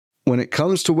When it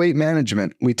comes to weight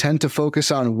management, we tend to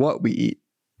focus on what we eat,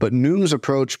 but Noom's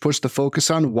approach puts the focus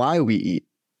on why we eat.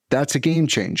 That's a game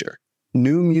changer.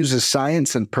 Noom uses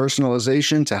science and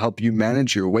personalization to help you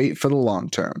manage your weight for the long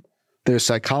term. Their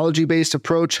psychology-based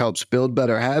approach helps build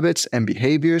better habits and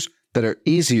behaviors that are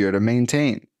easier to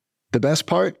maintain. The best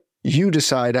part? You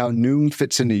decide how Noom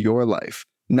fits into your life,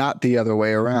 not the other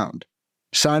way around.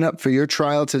 Sign up for your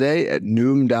trial today at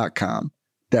Noom.com.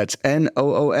 That's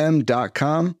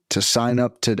Noom.com to sign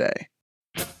up today.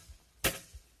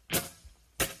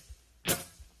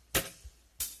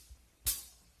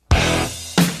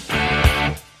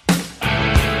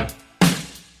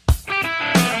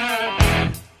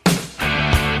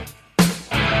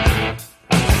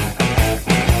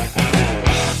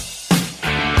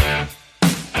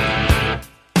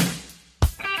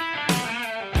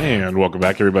 And welcome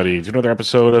back, everybody, to another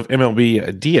episode of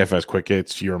MLB DFS Quick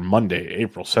Hits, your Monday,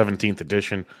 April 17th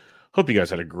edition. Hope you guys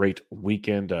had a great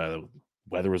weekend.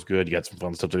 Weather was good. You got some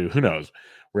fun stuff to do. Who knows?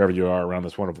 Wherever you are around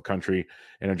this wonderful country,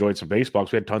 and enjoyed some baseball.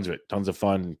 We had tons of it. Tons of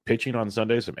fun pitching on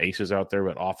Sunday. Some aces out there,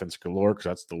 but offense galore, because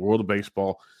that's the world of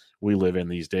baseball we live in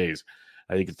these days.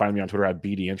 You can find me on Twitter at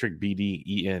BDentrek,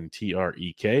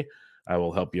 BDENTREK. I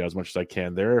will help you out as much as I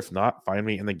can there. If not, find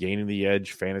me in the Gaining the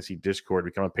Edge Fantasy Discord.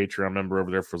 Become a Patreon member over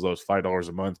there for as low as $5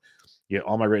 a month. You get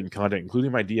all my written content,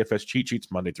 including my DFS cheat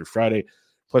sheets Monday through Friday,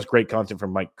 plus great content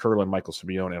from Mike Curlin, Michael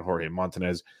Simeone, and Jorge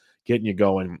Montanez, getting you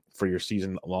going for your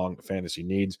season-long fantasy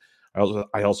needs.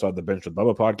 I also have the Bench with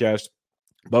Bubba podcast,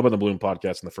 Bubba and the Bloom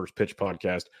podcast, and the First Pitch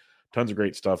podcast. Tons of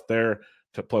great stuff there,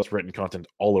 plus written content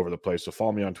all over the place. So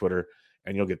follow me on Twitter,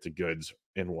 and you'll get the goods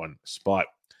in one spot.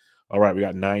 All right, we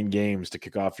got 9 games to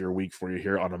kick off your week for you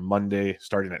here on a Monday,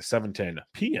 starting at 7:10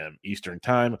 p.m. Eastern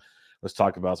Time. Let's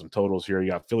talk about some totals here.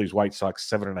 You got Phillies, White Sox,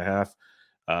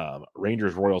 7.5.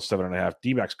 Rangers, Royals, 7.5.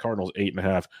 D-backs, Cardinals,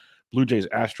 8.5. Blue Jays,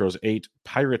 Astros, 8.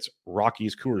 Pirates,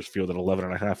 Rockies, Coors Field at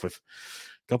 11.5 with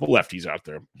a couple lefties out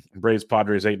there. Braves,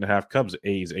 Padres, 8.5. Cubs,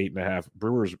 A's, 8.5.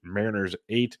 Brewers, Mariners,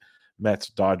 8. Mets,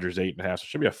 Dodgers, 8.5. So it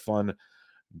should be a fun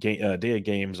day of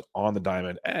games on the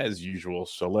diamond as usual.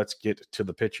 So let's get to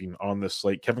the pitching on this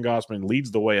slate. Kevin Gausman leads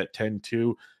the way at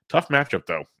 10-2. Tough matchup,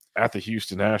 though, at the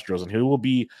Houston Astros, and he will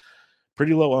be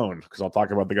pretty low owned because I'll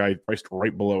talk about the guy priced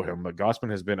right below him. But Gausman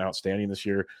has been outstanding this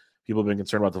year. People have been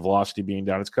concerned about the velocity being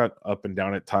down. It's cut up and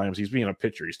down at times. He's being a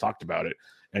pitcher. He's talked about it,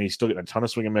 and he's still getting a ton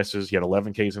of swing and misses. He had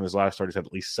 11 Ks in his last start. He's had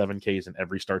at least 7 Ks in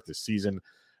every start this season.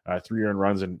 3 earned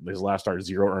runs in his last start,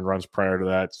 0 earned runs prior to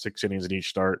that, 6 innings in each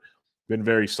start. Been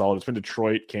very solid. It's been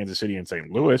Detroit, Kansas City, and St.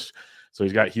 Louis. So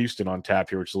he's got Houston on tap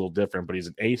here, which is a little different, but he's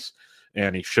an ace,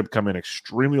 and he should come in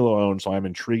extremely low owned. So I'm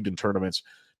intrigued in tournaments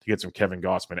to get some Kevin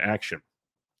Gausman action.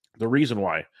 The reason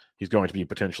why he's going to be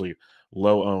potentially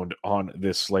low owned on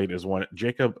this slate is one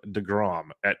Jacob deGrom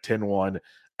at 10-1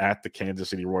 at the Kansas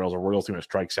City Royals. A Royals team that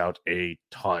strikes out a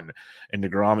ton. And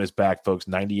deGrom is back, folks.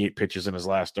 98 pitches in his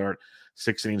last start,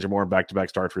 6 innings or more in back-to-back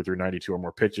starts through 92 or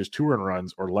more pitches, 2 earned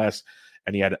runs or less.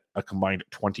 And he had a combined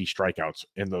 20 strikeouts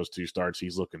in those 2 starts.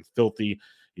 He's looking filthy.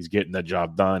 He's getting the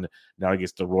job done. Now he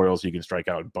gets the Royals. He can strike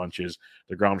out in bunches.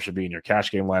 deGrom should be in your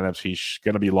cash game lineups. He's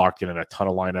going to be locked in a ton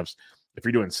of lineups. If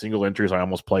you're doing single entries, I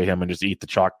almost play him and just eat the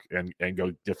chalk and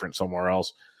go different somewhere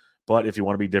else. But if you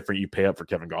want to be different, you pay up for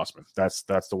Kevin Gausman. That's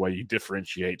the way you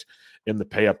differentiate in the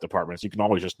pay up departments. You can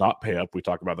always just not pay up. We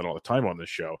talk about that all the time on this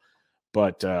show.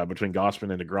 But between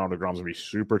Gausman and deGrom, deGrom's going to be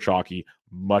super chalky.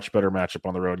 Much better matchup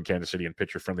on the road in Kansas City and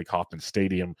pitcher-friendly Kauffman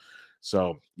Stadium.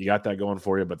 So you got that going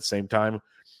for you. But at the same time,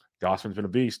 Gausman's been a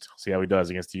beast. See how he does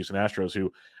against the Houston Astros,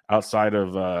 who outside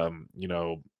of,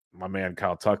 my man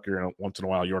Kyle Tucker and once in a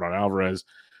while Yordan Alvarez,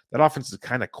 that offense is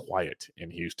kind of quiet in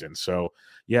Houston. So,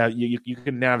 yeah, you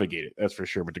can navigate it. That's for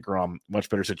sure. But deGrom, much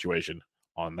better situation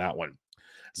on that one.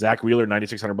 Zach Wheeler,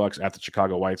 $9,600 at the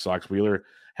Chicago White Sox. Wheeler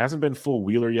hasn't been full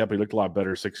Wheeler yet, but he looked a lot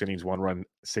better. 6 innings, 1 run,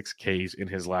 6 Ks in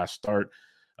his last start.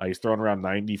 He's thrown around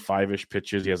 95-ish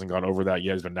pitches. He hasn't gone over that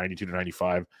yet. He's been 92 to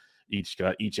 95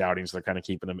 each outing, so they're kind of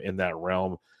keeping him in that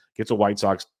realm. Gets a White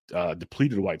Sox,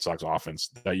 depleted White Sox offense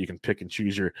that you can pick and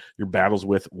choose your battles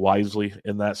with wisely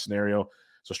in that scenario.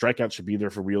 So strikeouts should be there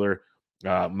for Wheeler.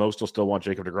 Most will still want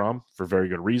Jacob deGrom for very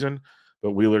good reason.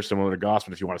 But Wheeler, similar to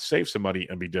Gausman, if you want to save somebody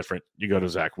and be different, you go to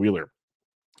Zach Wheeler.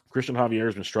 Christian Javier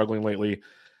has been struggling lately.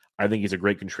 I think he's a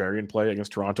great contrarian play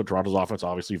against Toronto. Toronto's offense,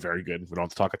 obviously, very good. We don't have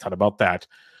to talk a ton about that.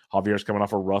 Javier's coming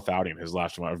off a rough outing, his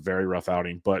last one, a very rough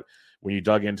outing. But when you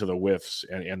dug into the whiffs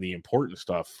and the important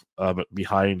stuff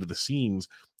behind the scenes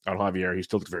on Javier, he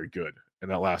still looked very good in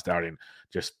that last outing.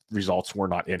 Just results were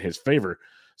not in his favor.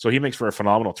 So he makes for a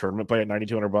phenomenal tournament play at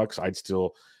 $9,200. I'd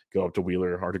still go up to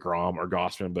Wheeler or deGrom or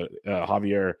Gausman, but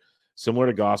Javier Similar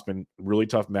to Gossman, really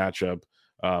tough matchup.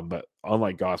 But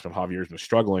unlike Gossman, Javier's been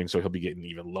struggling, so he'll be getting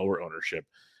even lower ownership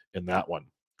in that one.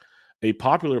 A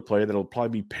popular play that'll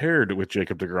probably be paired with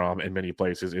Jacob deGrom in many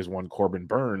places is one Corbin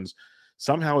Burnes.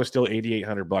 Somehow is still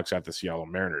 $8,800 at the Seattle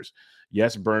Mariners.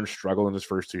 Yes, Burnes struggled in his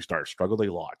first 2 starts, struggled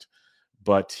a lot,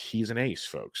 but he's an ace,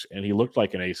 folks. And he looked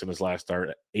like an ace in his last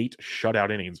start, 8 shutout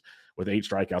innings with 8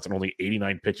 strikeouts and only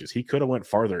 89 pitches. He could have went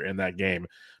farther in that game,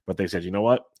 but they said, you know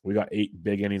what? We got 8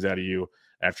 big innings out of you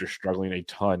after struggling a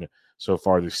ton so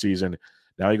far this season.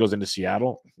 Now he goes into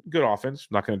Seattle. Good offense.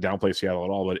 Not going to downplay Seattle at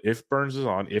all. But if Burnes is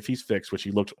on, if he's fixed, which he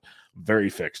looked very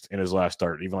fixed in his last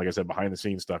start, even like I said, behind the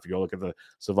scenes stuff, you go look at the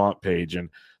Savant page and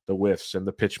the whiffs and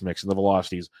the pitch mix and the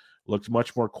velocities, looked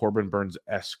much more Corbin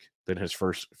Burnes-esque than his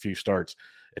first few starts.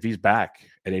 If he's back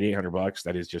at $8,800,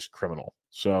 that is just criminal.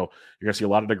 So you're going to see a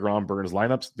lot of DeGrom Burnes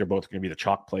lineups. They're both going to be the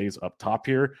chalk plays up top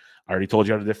here. I already told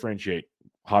you how to differentiate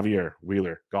Javier,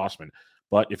 Wheeler, Gossman.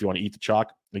 But if you want to eat the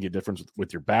chalk and get difference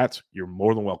with your bats, you're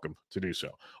more than welcome to do so.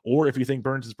 Or if you think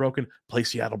Burnes is broken, play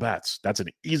Seattle bats. That's an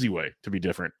easy way to be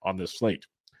different on this slate.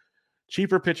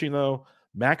 Cheaper pitching, though.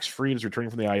 Max Fried is returning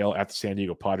from the IL at the San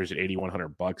Diego Padres at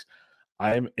 $8,100.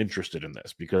 I am interested in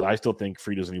this because I still think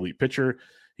Fried is an elite pitcher.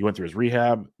 He went through his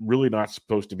rehab. Really not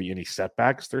supposed to be any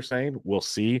setbacks, they're saying. We'll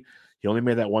see. He only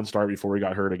made that 1 start before he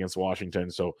got hurt against Washington,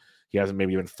 so he hasn't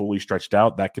maybe even fully stretched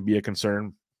out. That could be a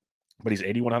concern. But he's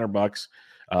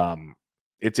 $8,100.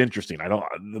 It's interesting.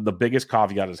 The biggest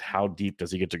caveat is how deep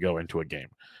does he get to go into a game?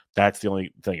 That's the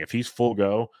only thing. If he's full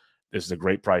go, this is a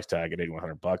great price tag at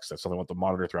 $8,100. That's something I want to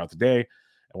monitor throughout the day, and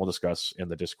we'll discuss in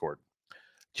the Discord.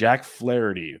 Jack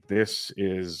Flaherty, this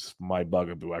is my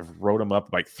bugaboo. I've wrote him up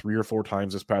like 3 or 4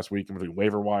 times this past week in between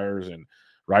waiver wires and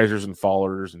risers and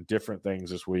fallers and different things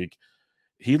this week.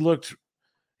 He's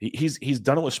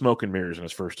done it with smoke and mirrors in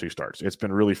his first 2 starts. It's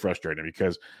been really frustrating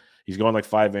because he's going like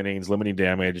 5 innings, limiting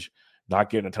damage, not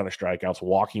getting a ton of strikeouts,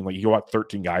 walking like he walked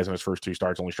 13 guys in his first 2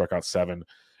 starts, only struck out 7. And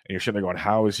you're sitting there going,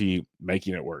 how is he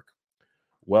making it work?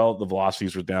 Well, the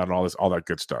velocities were down and all that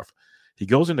good stuff. He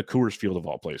goes into Coors Field of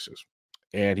all places,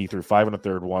 and he threw 5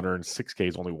 1/3, 1 earned, 6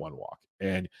 Ks, only 1 walk.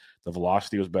 And the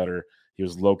velocity was better. He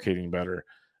was locating better.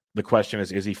 The question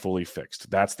is he fully fixed?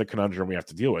 That's the conundrum we have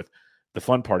to deal with. The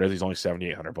fun part is he's only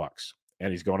 $7,800.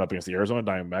 And he's going up against the Arizona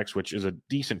Diamondbacks, which is a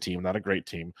decent team, not a great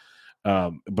team,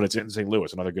 but it's in St.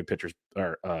 Louis, another good pitcher's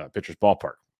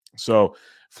ballpark. So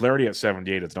Flaherty at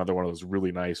 78 is another one of those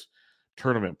really nice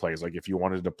tournament plays. Like if you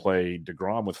wanted to play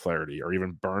DeGrom with Flaherty or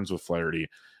even Burnes with Flaherty,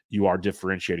 you are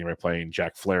differentiating by playing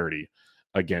Jack Flaherty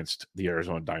against the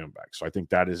Arizona Diamondbacks. So I think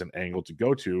that is an angle to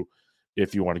go to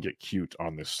if you want to get cute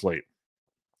on this slate.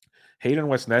 Hayden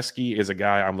Wesneski is a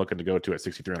guy I'm looking to go to at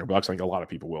 $6,300. I think a lot of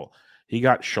people will. He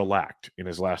got shellacked in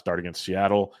his last start against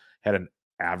Seattle, had an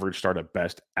average start at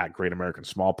best at Great American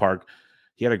Small Park.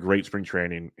 He had a great spring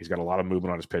training. He's got a lot of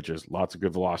movement on his pitches, lots of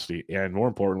good velocity, and more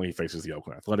importantly, he faces the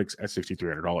Oakland Athletics at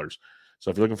 $6,300. So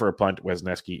if you're looking for a punt,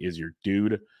 Wesneski is your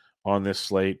dude on this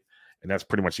slate, and that's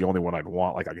pretty much the only one I'd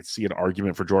want. Like I could see an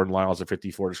argument for Jordan Lyles at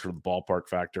 54 just for the ballpark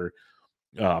factor,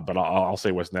 but I'll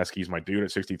say Wesneski's my dude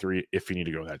at 63 if you need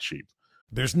to go that cheap.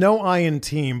 There's no I in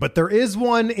team, but there is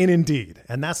one in Indeed,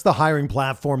 and that's the hiring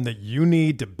platform that you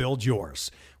need to build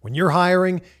yours. When you're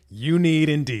hiring, you need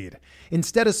Indeed.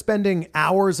 Instead of spending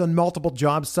hours on multiple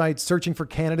job sites searching for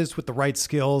candidates with the right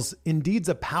skills, Indeed's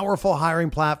a powerful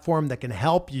hiring platform that can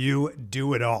help you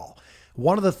do it all.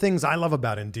 One of the things I love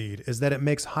about Indeed is that it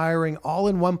makes hiring all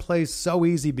in one place so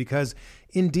easy because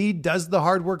Indeed does the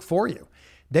hard work for you.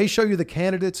 They show you the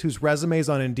candidates whose resumes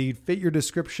on Indeed fit your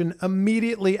description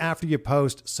immediately after you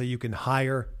post so you can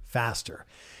hire faster.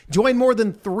 Join more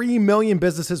than 3 million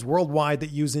businesses worldwide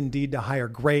that use Indeed to hire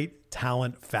great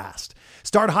talent fast.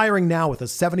 Start hiring now with a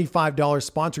 $75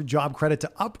 sponsored job credit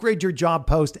to upgrade your job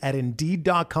post at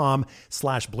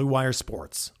Indeed.com/Blue Wire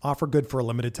Sports. Offer good for a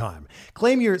limited time.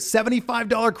 Claim your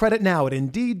 $75 credit now at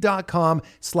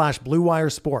Indeed.com/Blue Wire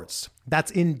Sports.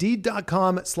 That's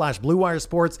Indeed.com/Blue Wire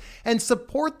Sports, and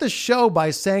support the show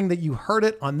by saying that you heard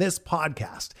it on this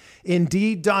podcast.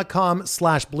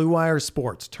 Indeed.com/Blue Wire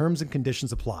Sports. Terms and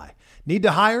conditions apply. Need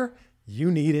to hire? You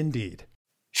need Indeed.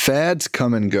 Fads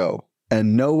come and go,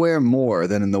 and nowhere more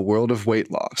than in the world of weight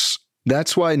loss.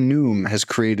 That's why Noom has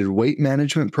created weight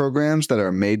management programs that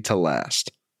are made to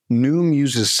last. Noom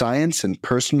uses science and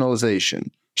personalization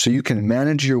so you can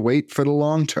manage your weight for the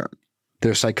long term.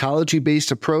 Their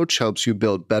psychology-based approach helps you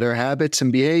build better habits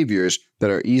and behaviors that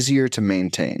are easier to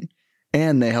maintain.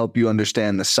 And they help you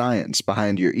understand the science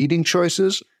behind your eating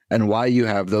choices and why you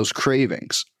have those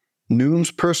cravings. Noom's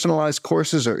personalized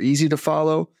courses are easy to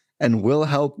follow and will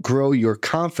help grow your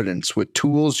confidence with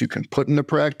tools you can put into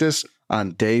practice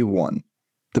on day one.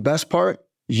 The best part?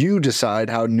 You decide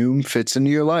how Noom fits into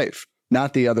your life,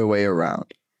 not the other way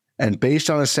around. And based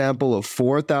on a sample of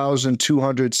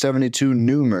 4,272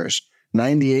 Noomers,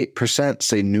 98%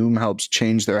 say Noom helps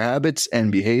change their habits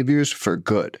and behaviors for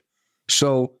good.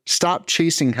 So stop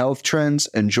chasing health trends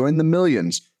and join the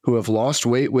millions who have lost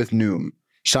weight with Noom.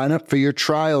 Sign up for your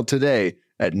trial today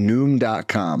at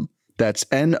Noom.com. That's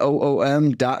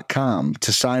Noom.com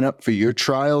to sign up for your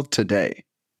trial today.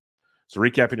 So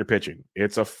recapping your pitching,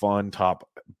 it's a fun top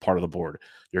part of the board.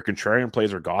 Your contrarian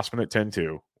plays are Gossman at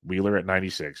 10-2, Wheeler at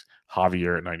 96,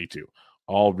 Javier at 92.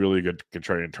 All really good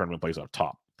contrarian tournament plays up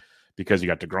top. Because you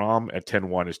got DeGrom at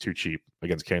 10-1 is too cheap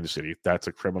against Kansas City. That's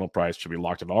a criminal price. Should be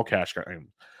locked in all cash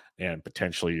and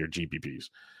potentially your GPPs.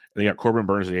 And then you got Corbin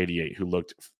Burns at 88, who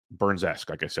looked Burns-esque,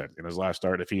 like I said, in his last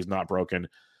start. If he's not broken,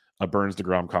 a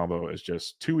Burns-DeGrom combo is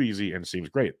just too easy and seems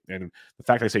great. And the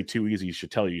fact I say too easy should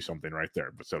tell you something right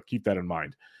there. But so keep that in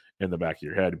mind in the back of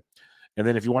your head. And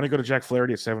then if you want to go to Jack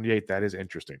Flaherty at 78, that is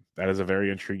interesting. That is a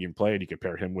very intriguing play. And you can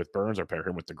pair him with Burns or pair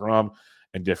him with DeGrom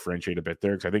and differentiate a bit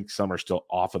there, because I think some are still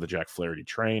off of the Jack Flaherty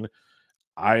train.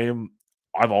 I've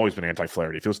always been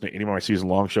anti-Flaherty. If you listen to any of my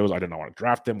season-long shows, I did not want to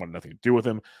draft him, wanted nothing to do with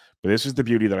him. But this is the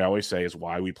beauty that I always say is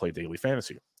why we play daily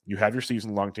fantasy. You have your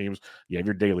season-long teams, you have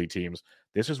your daily teams.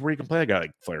 This is where you can play a guy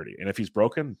like Flaherty. And if he's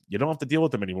broken, you don't have to deal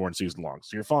with him anymore in season-long,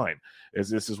 so you're fine.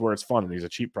 This is where it's fun, and he's a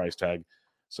cheap price tag,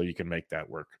 so you can make that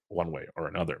work one way or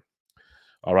another.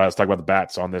 All right, let's talk about the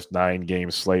bats on this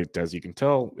 9-game slate. As you can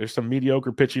tell, there's some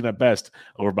mediocre pitching at best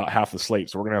over about half the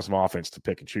slate, so we're going to have some offense to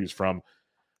pick and choose from.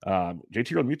 JT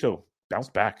Realmuto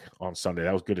bounced back on Sunday.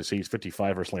 That was good to see. He's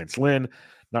 55 versus Lance Lynn.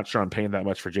 Not sure I'm paying that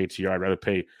much for JTR. I'd rather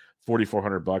pay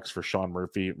 $4,400 for Sean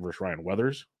Murphy versus Ryan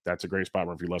Weathers. That's a great spot.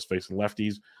 Murphy loves facing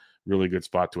lefties. Really good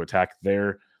spot to attack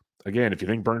there. Again, if you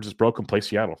think Burns is broken, play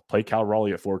Seattle. Play Cal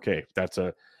Raleigh at 4K. That's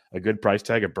a good price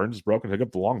tag. If Burns is broken, pick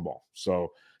up the long ball.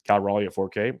 So Cal Raleigh at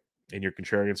 4K in your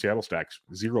contrarian Seattle stacks.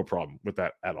 Zero problem with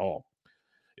that at all.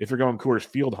 If you're going Coors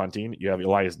Field hunting, you have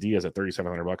Elias Diaz at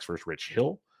 $3,700 versus Rich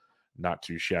Hill. Not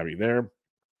too shabby there.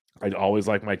 I'd always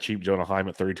like my cheap Jonah Heim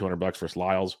at $3,200 versus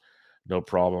Lyles. No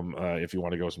problem if you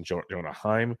want to go some Jonah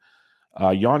Heim.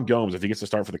 Jan Gomes, if he gets to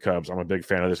start for the Cubs, I'm a big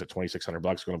fan of this at $2,600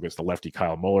 going up against the lefty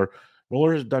Kyle Muller.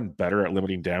 Muller has done better at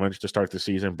limiting damage to start the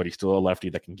season, but he's still a lefty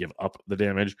that can give up the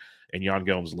damage, and Jan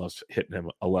Gomes loves hitting him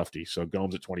a lefty. So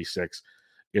Gomes at 26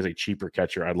 is a cheaper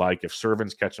catcher I'd like. If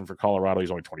Servin's catching for Colorado,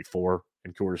 he's only 24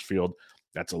 in Coors Field.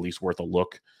 That's at least worth a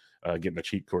look, getting a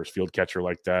cheap Coors Field catcher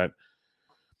like that.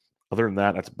 Other than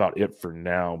that, that's about it for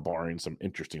now, barring some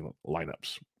interesting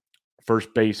lineups.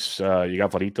 First base, you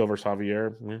got Vladito versus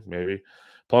Javier, maybe.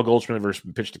 Paul Goldschmidt versus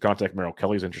pitch to contact Merrill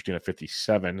Kelly is interesting at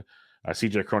 57.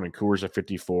 CJ Cronin Coors at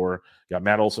 54. You got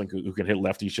Matt Olson who can hit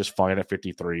lefties just fine at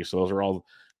 53. So those are all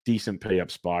decent pay up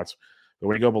spots. But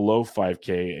when you go below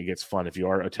 5K, it gets fun. If you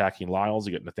are attacking Lyles,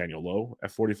 you get Nathaniel Lowe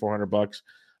at $4,400.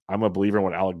 I'm a believer in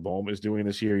what Alec Boehm is doing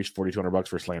this year. He's $4,200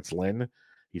 versus Lance Lynn.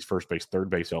 He's first base, third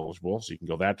base eligible, so you can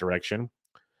go that direction.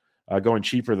 Going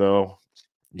cheaper, though,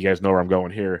 you guys know where I'm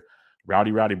going here.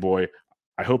 Rowdy boy.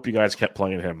 I hope you guys kept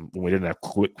playing him when we didn't have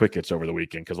quick hits over the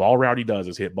weekend, because all Rowdy does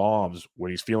is hit bombs when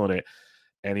he's feeling it.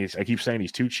 And I keep saying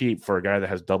he's too cheap for a guy that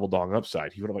has double dong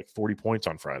upside. He would have like 40 points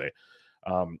on Friday.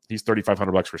 He's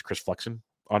 $3,500 for Chris Flexen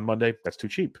on Monday. That's too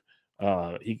cheap.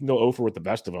 He can go over with the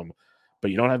best of them, but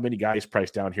you don't have many guys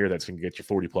priced down here that's going to get you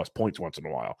 40 plus points once in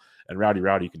a while. And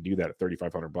Rowdy can do that at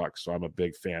 $3,500. So I'm a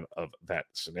big fan of that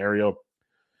scenario.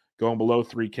 Going below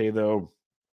 3K though,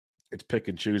 it's pick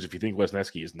and choose. If you think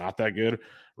Wesneski is not that good,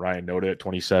 Ryan Noda at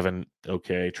 27,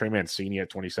 okay. Trey Mancini at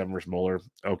 27 versus Mueller,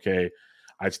 okay.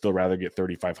 I'd still rather get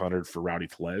 $3,500 for Rowdy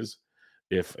Tellez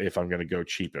if I'm going to go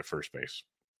cheap at first base.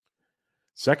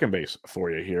 Second base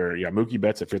for you here. Yeah, Mookie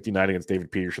Betts at 59 against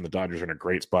David Peterson. The Dodgers are in a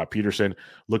great spot. Peterson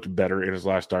looked better in his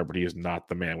last start, but he is not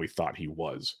the man we thought he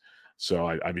was. So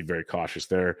I'd be very cautious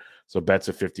there. So Betts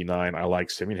at 59. I like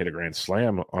Simeon hit a grand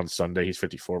slam on Sunday. He's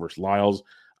 54 versus Lyles.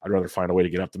 I'd rather find a way to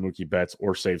get up to Mookie Betts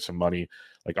or save some money.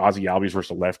 Like Ozzie Albies versus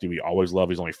a lefty, we always love.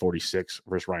 He's only 46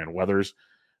 versus Ryan Weathers.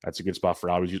 That's a good spot for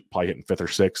Albies. He's probably hitting 5th or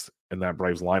 6th in that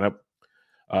Braves lineup.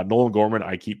 Nolan Gorman,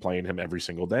 I keep playing him every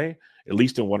single day, at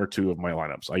least in 1 or 2 of my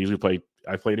lineups.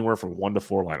 I play anywhere from 1 to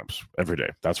 4 lineups every day.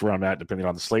 That's where I'm at, depending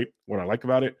on the slate, what I like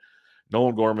about it.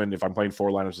 Nolan Gorman, if I'm playing 4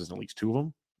 lineups, is at least 2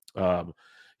 of them.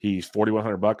 He's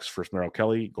 $4,100 for Merrill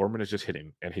Kelly. Gorman is just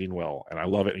hitting well, and I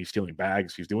love it. And he's stealing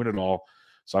bags. He's doing it all,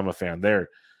 so I'm a fan there.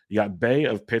 You got Bay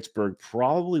of Pittsburgh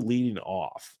probably leading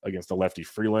off against the lefty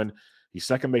Freeland. He's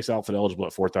second base outfit eligible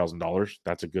at $4,000.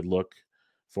 That's a good look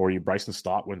for you. Bryson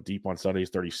Stott went deep on Sunday. He's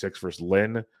 36 versus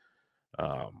Lynn.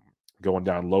 Going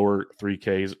down lower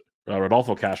 3Ks.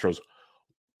 Rodolfo Castro's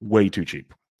way too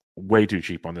cheap. Way too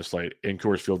cheap on this slate in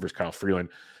Coors Field versus Kyle Freeland.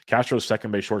 Castro's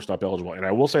second base shortstop eligible. And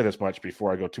I will say this much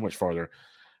before I go too much farther.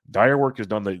 Dyer Work has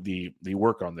done the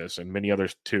work on this and many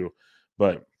others too.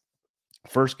 But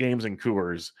first games in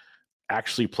Coors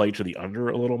actually play to the under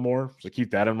a little more. So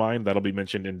keep that in mind. That'll be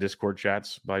mentioned in Discord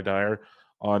chats by Dyer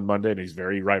on Monday. And he's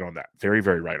very right on that. Very,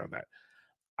 very right on that.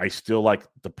 I still like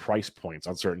the price points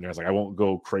on certain guys. Like I won't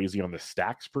go crazy on the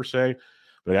stacks per se,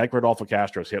 but I like Rodolfo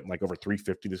Castro's hitting like over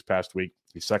 350 this past week.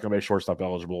 He's second base shortstop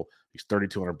eligible. He's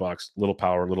 $3,200. Little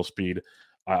power, little speed.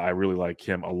 I really like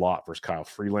him a lot versus Kyle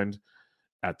Freeland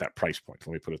at that price point.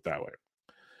 Let me put it that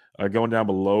way. Going down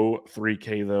below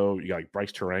 3K though, you got like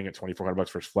Bryce Terang at $2,400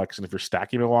 versus Flex. And if you're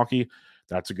stacking Milwaukee,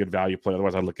 that's a good value play.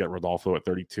 Otherwise, I'd look at Rodolfo at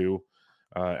 32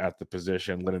 at the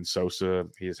position. Lennon Sosa,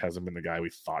 he just hasn't been the guy we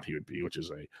thought he would be, which is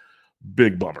a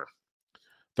big bummer.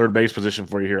 Third base position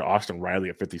for you here, Austin Riley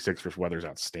at 56 versus Weather's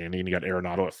outstanding. You got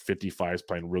Arenado at 55, is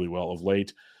playing really well of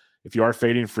late. If you are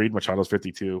fading Fried, Machado's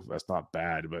 52. That's not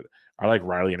bad, but I like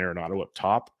Riley and Arenado up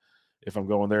top. If I'm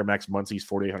going there, Max Muncy's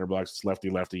 $4,800. It's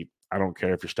lefty. I don't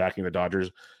care if you're stacking the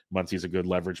Dodgers. Muncy's a good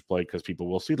leverage play because people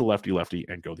will see the lefty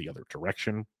and go the other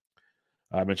direction.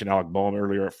 I mentioned Alec Boehm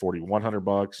earlier at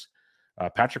 $4,100.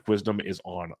 Patrick Wisdom is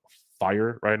on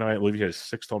fire right now. I believe he had his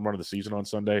 6th home run of the season on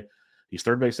Sunday. He's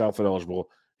third base outfield eligible.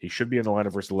 He should be in the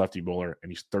lineup versus the lefty bowler,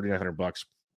 and he's $3,900.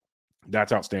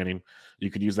 That's outstanding.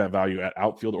 You could use that value at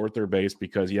outfield or third base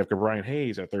because you have Brian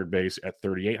Hayes at third base at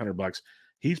 $3,800.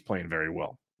 He's playing very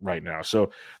well right now.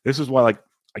 So this is why, like,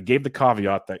 I gave the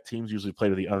caveat that teams usually play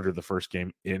to the under the first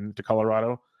game into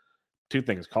Colorado. Two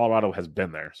things. Colorado has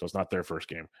been there, so it's not their first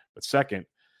game. But second,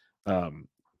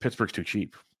 Pittsburgh's too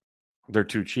cheap. They're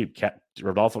too cheap.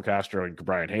 Rodolfo Castro and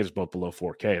Brian Hayes both below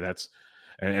 4K.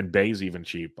 And Bay's even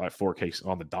cheap at 4K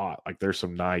on the dot. Like there's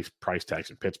some nice price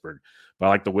tags in Pittsburgh. But I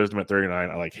like the Wisdom at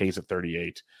 39. I like Hayes at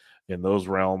 38. In those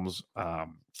realms,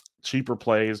 cheaper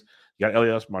plays. You got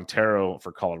Elias Montero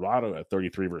for Colorado at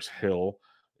 33 versus Hill.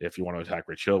 If you want to attack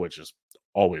Rich Hill, which is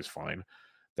always fine,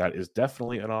 that is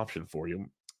definitely an option for you.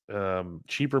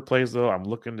 Cheaper plays though, I'm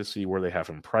looking to see where they have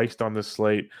him priced on this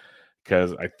slate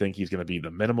because I think he's going to be the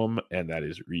minimum, and that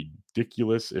is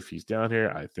ridiculous. If he's down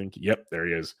here, I think, yep, there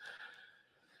he is.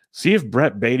 See if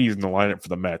Brett Beatty's in the lineup for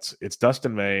the Mets. It's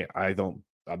Dustin May. I'm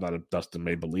not a Dustin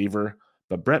May believer,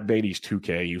 but Brett Beatty's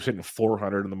 2K. He was hitting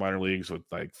 400 in the minor leagues with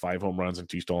like 5 home runs and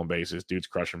 2 stolen bases. Dude's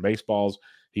crushing baseballs.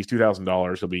 He's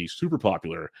 $2,000. He'll be super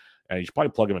popular, and you should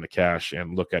probably plug him into cash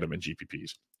and look at him in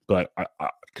GPPs. But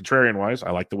contrarian-wise,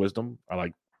 I like the Wisdom. I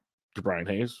like Brian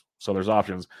Hayes. So there's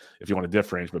options if you want to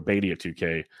differentiate, but Beatty at 2K, it's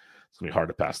going to be hard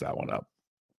to pass that one up.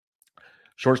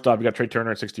 Shortstop, you got Trey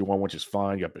Turner at 61, which is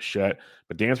fine. You got Bichette.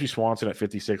 But Dansby Swanson at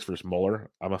 56 versus Mueller.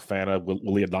 I'm a fan of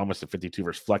Willie Adames at 52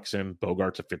 versus Flexen.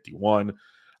 Bogarts at 51.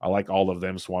 I like all of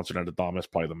them. Swanson and Adames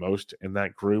probably the most in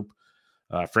that group.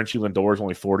 Frenchie Lindor is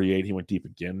only 48. He went deep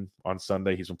again on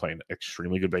Sunday. He's been playing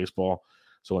extremely good baseball.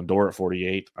 So Lindor at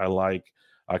 48. I like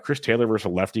Chris Taylor versus a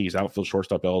lefty. He's outfield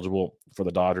shortstop eligible for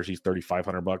the Dodgers. He's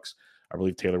 $3,500. I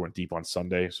believe Taylor went deep on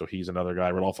Sunday, so he's another guy.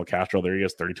 Rodolfo Castro, there he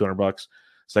is, $3,200.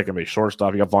 Second base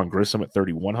shortstop, you got Vaughn Grissom at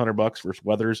 $3,100 versus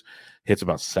Weathers. Hits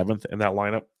about 7th in that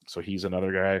lineup, so he's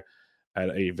another guy at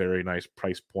a very nice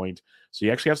price point. So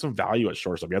you actually have some value at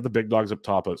shortstop. You have the big dogs up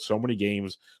top, but so many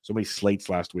games, so many slates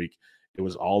last week. It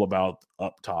was all about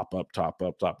up top.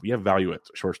 We have value at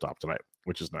shortstop tonight,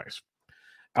 which is nice.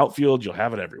 Outfield, you'll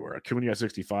have it everywhere. Acuna at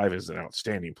 65 is an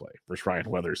outstanding play versus Ryan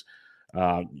Weathers.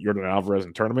 Yordan Alvarez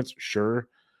in tournaments, sure.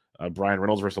 Brian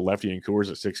Reynolds versus a lefty in Coors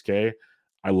at 6K.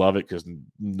 I love it because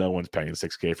no one's paying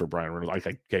 6K for Brian Reynolds.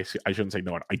 I shouldn't say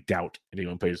no one. I doubt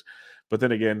anyone pays. But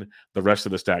then again, the rest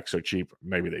of the stack's so cheap,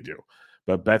 maybe they do.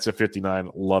 But Betts at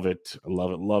 59, love it.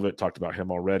 Talked about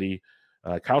him already.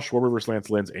 Kyle Schwarber versus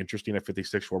Lance Lynn's interesting at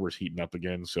 56. Schwarber's heating up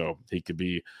again, so he could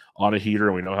be on a heater,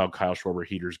 and we know how Kyle Schwarber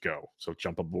heaters go. So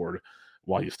jump aboard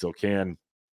while you still can.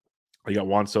 You got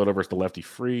Juan Soto versus the lefty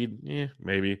Fried.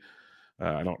 Maybe.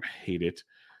 I don't hate it.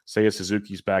 Seiya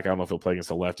Suzuki's back. I don't know if he'll play against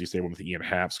the lefty. Same with Ian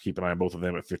Haps. Keep an eye on both of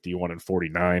them at 51 and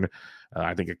 49.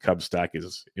 I think a Cubs stack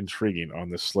is intriguing on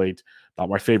this slate. Not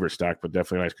my favorite stack, but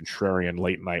definitely a nice contrarian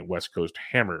late-night West Coast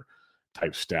hammer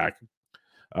type stack.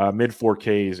 Mid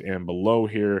 4Ks and below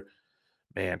here,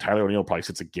 man, Tyler O'Neill probably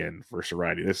sits again for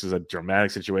Variety. This is a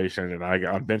dramatic situation, and I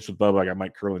got on bench with Bubba. I got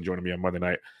Mike Curlin joining me on Monday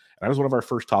night. And that was one of our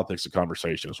first topics of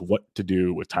conversation is what to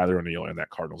do with Tyler O'Neill in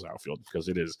that Cardinals outfield because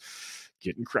it is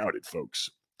getting crowded, folks.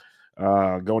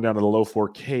 Going down to the low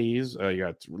 4Ks, you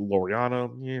got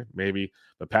Laureano, maybe.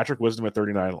 But Patrick Wisdom at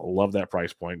 39, love that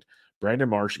price point. Brandon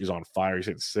Marsh is on fire. He's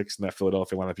hitting 6 in that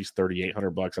Philadelphia lineup. He's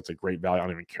 $3,800. That's a great value. I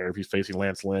don't even care if he's facing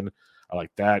Lance Lynn. I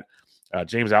like that.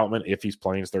 James Outman, if he's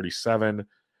playing, is 37.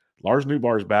 Lars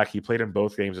Newbar is back. He played in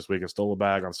both games this week and stole a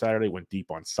bag on Saturday, went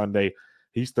deep on Sunday.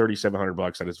 He's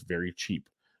 $3,700. That is very cheap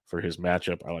for his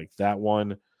matchup. I like that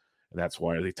one. And that's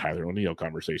why the Tyler O'Neill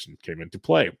conversation came into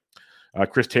play.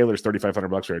 Chris Taylor is $3,500. We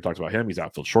already talked about him. He's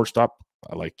outfield shortstop.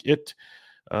 I like it.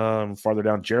 Farther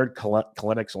down, Jared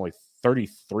Kalenic, only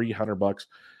 $3,300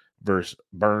 versus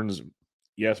Burns.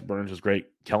 Yes, Burns is great.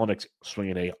 Kelenic's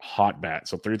swinging a hot bat.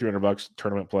 So $3,300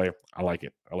 tournament play. I like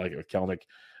it. I like it with Kelenic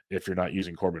if you're not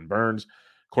using Corbin Burns.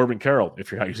 Corbin Carroll,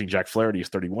 if you're not using Jack Flaherty, is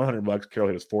 $3,100. Carroll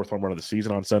hit his 4th home run of the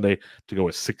season on Sunday to go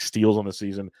with 6 steals on the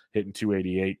season, hitting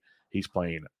 .288. He's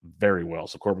playing very well.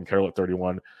 So Corbin Carroll at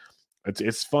 31.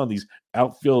 It's fun. These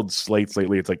outfield slates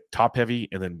lately, it's like top heavy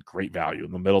and then great value.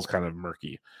 And the middle's kind of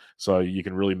murky. So you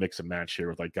can really mix and match here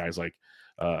with like guys like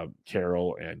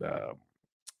Carroll and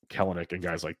Kelenic and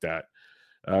guys like that.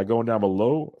 Going down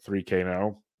below 3K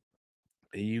now,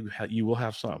 you will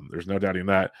have some. There's no doubting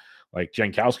that. Like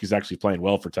Jankowski's actually playing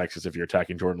well for Texas if you're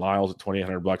attacking Jordan Lyles at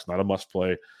 $2,800, not a must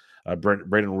play. Brent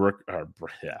Rooker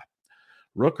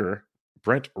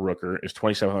is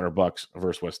 $2,700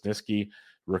 versus Wesniewski.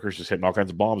 Rooker's just hitting all kinds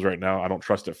of bombs right now. I don't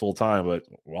trust it full time, but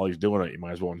while he's doing it, you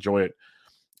might as well enjoy it.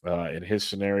 In his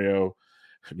scenario,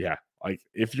 yeah, like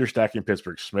if you're stacking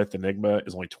Pittsburgh, Smith Enigma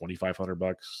is only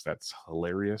 $2,500. That's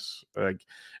hilarious. Like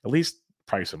at least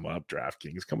price him up,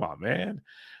 DraftKings. Come on, man.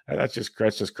 That's just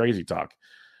crazy talk.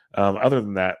 Other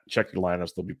than that, check your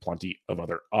lineups. There'll be plenty of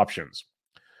other options.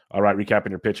 All right, recapping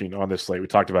your pitching on this slate. We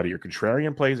talked about it. Your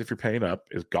contrarian plays, if you're paying up,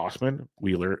 is Gossman,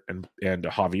 Wheeler, and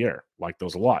Javier. Like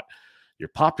those a lot. Your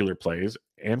popular plays,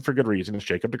 and for good reason, is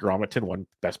Jacob deGrom at 10-1,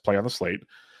 best play on the slate,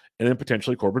 and then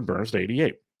potentially Corbin Burns to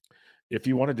 88. If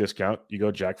you want a discount, you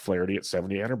go Jack Flaherty at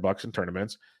 $7,800 in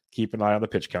tournaments. Keep an eye on the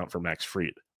pitch count for Max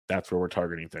Fried. That's where we're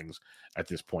targeting things at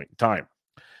this point in time.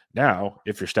 Now,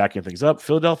 if you're stacking things up,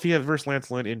 Philadelphia versus Lance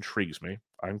Lynn intrigues me.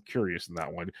 I'm curious in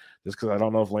that one, just because I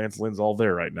don't know if Lance Lynn's all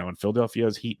there right now, and Philadelphia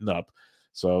is heating up.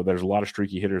 So there's a lot of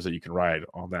streaky hitters that you can ride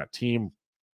on that team.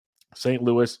 St.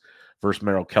 Louis versus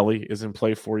Merrill Kelly is in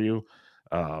play for you.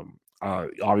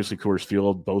 Obviously, Coors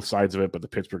Field, both sides of it, but the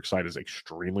Pittsburgh side is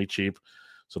extremely cheap.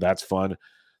 So that's fun.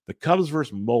 The Cubs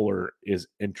versus Moeller is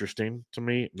interesting to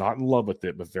me. Not in love with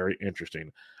it, but very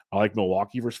interesting. I like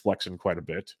Milwaukee versus Flexen quite a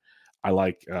bit. I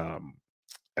like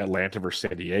Atlanta versus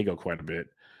San Diego quite a bit.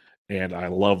 And I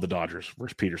love the Dodgers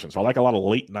versus Peterson. So I like a lot of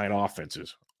late night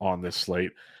offenses on this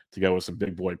slate to go with some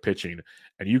big boy pitching.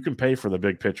 And you can pay for the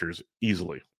big pitchers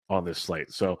easily on this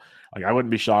slate. So like I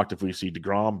wouldn't be shocked if we see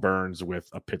deGrom Burns with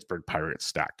a Pittsburgh Pirates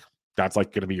stack. That's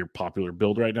like going to be your popular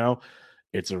build right now.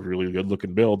 It's a really good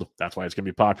looking build. That's why it's going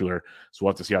to be popular. So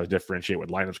we'll have to see how to differentiate when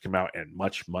lineups come out and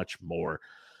much, much more.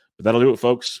 But that'll do it,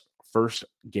 folks. First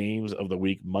games of the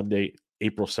week, Monday,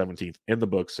 April 17th in the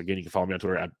books. Again, you can follow me on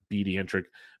Twitter at BDentric,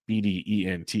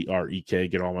 BDENTREK.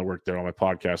 Get all my work there, all my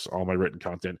podcasts, all my written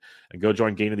content, and go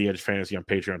join Gain of the Edge Fantasy on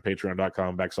Patreon,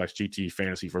 patreon.com/GT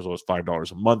Fantasy for as low as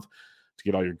 $5 a month to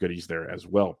get all your goodies there as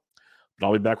well. But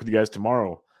I'll be back with you guys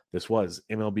tomorrow. This was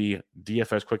MLB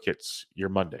DFS Quick Hits, your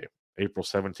Monday, April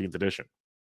 17th edition.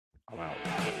 I'm out.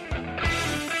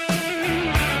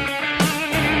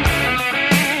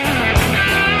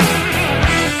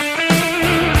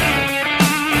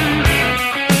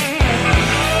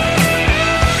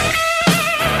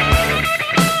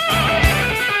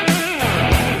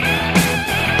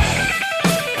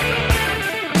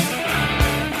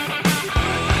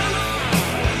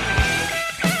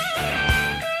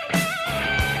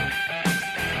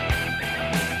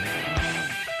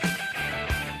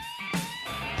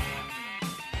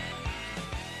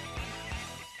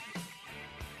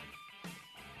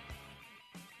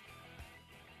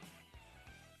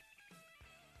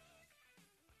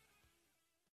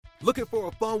 Looking for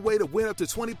a fun way to win up to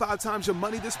 25 times your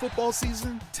money this football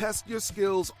season? Test your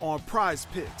skills on Prize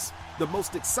Picks, the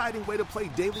most exciting way to play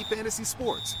daily fantasy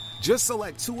sports. Just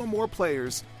select 2 or more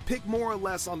players, pick more or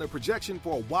less on their projection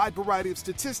for a wide variety of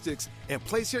statistics, and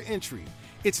place your entry.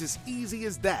 It's as easy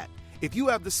as that. If you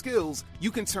have the skills, you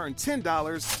can turn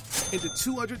 $10 into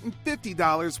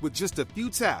 $250 with just a few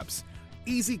taps.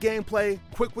 Easy gameplay,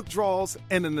 quick withdrawals,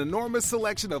 and an enormous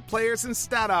selection of players and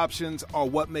stat options are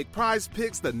what make Prize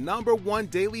Picks the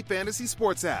 #1 daily fantasy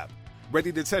sports app.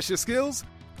 Ready to test your skills?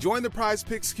 Join the Prize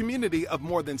Picks community of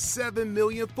more than 7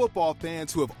 million football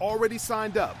fans who have already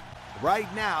signed up.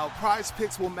 Right now, Prize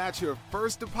Picks will match your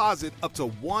first deposit up to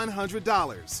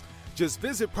 $100. Just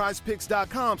visit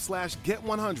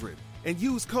prizepicks.com/get100. and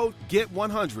use code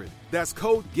GET100. That's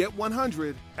code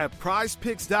GET100 at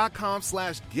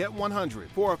prizepicks.com/get100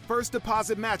 for a first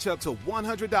deposit match up to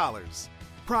 $100.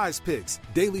 PrizePicks,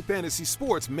 daily fantasy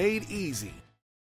sports made easy.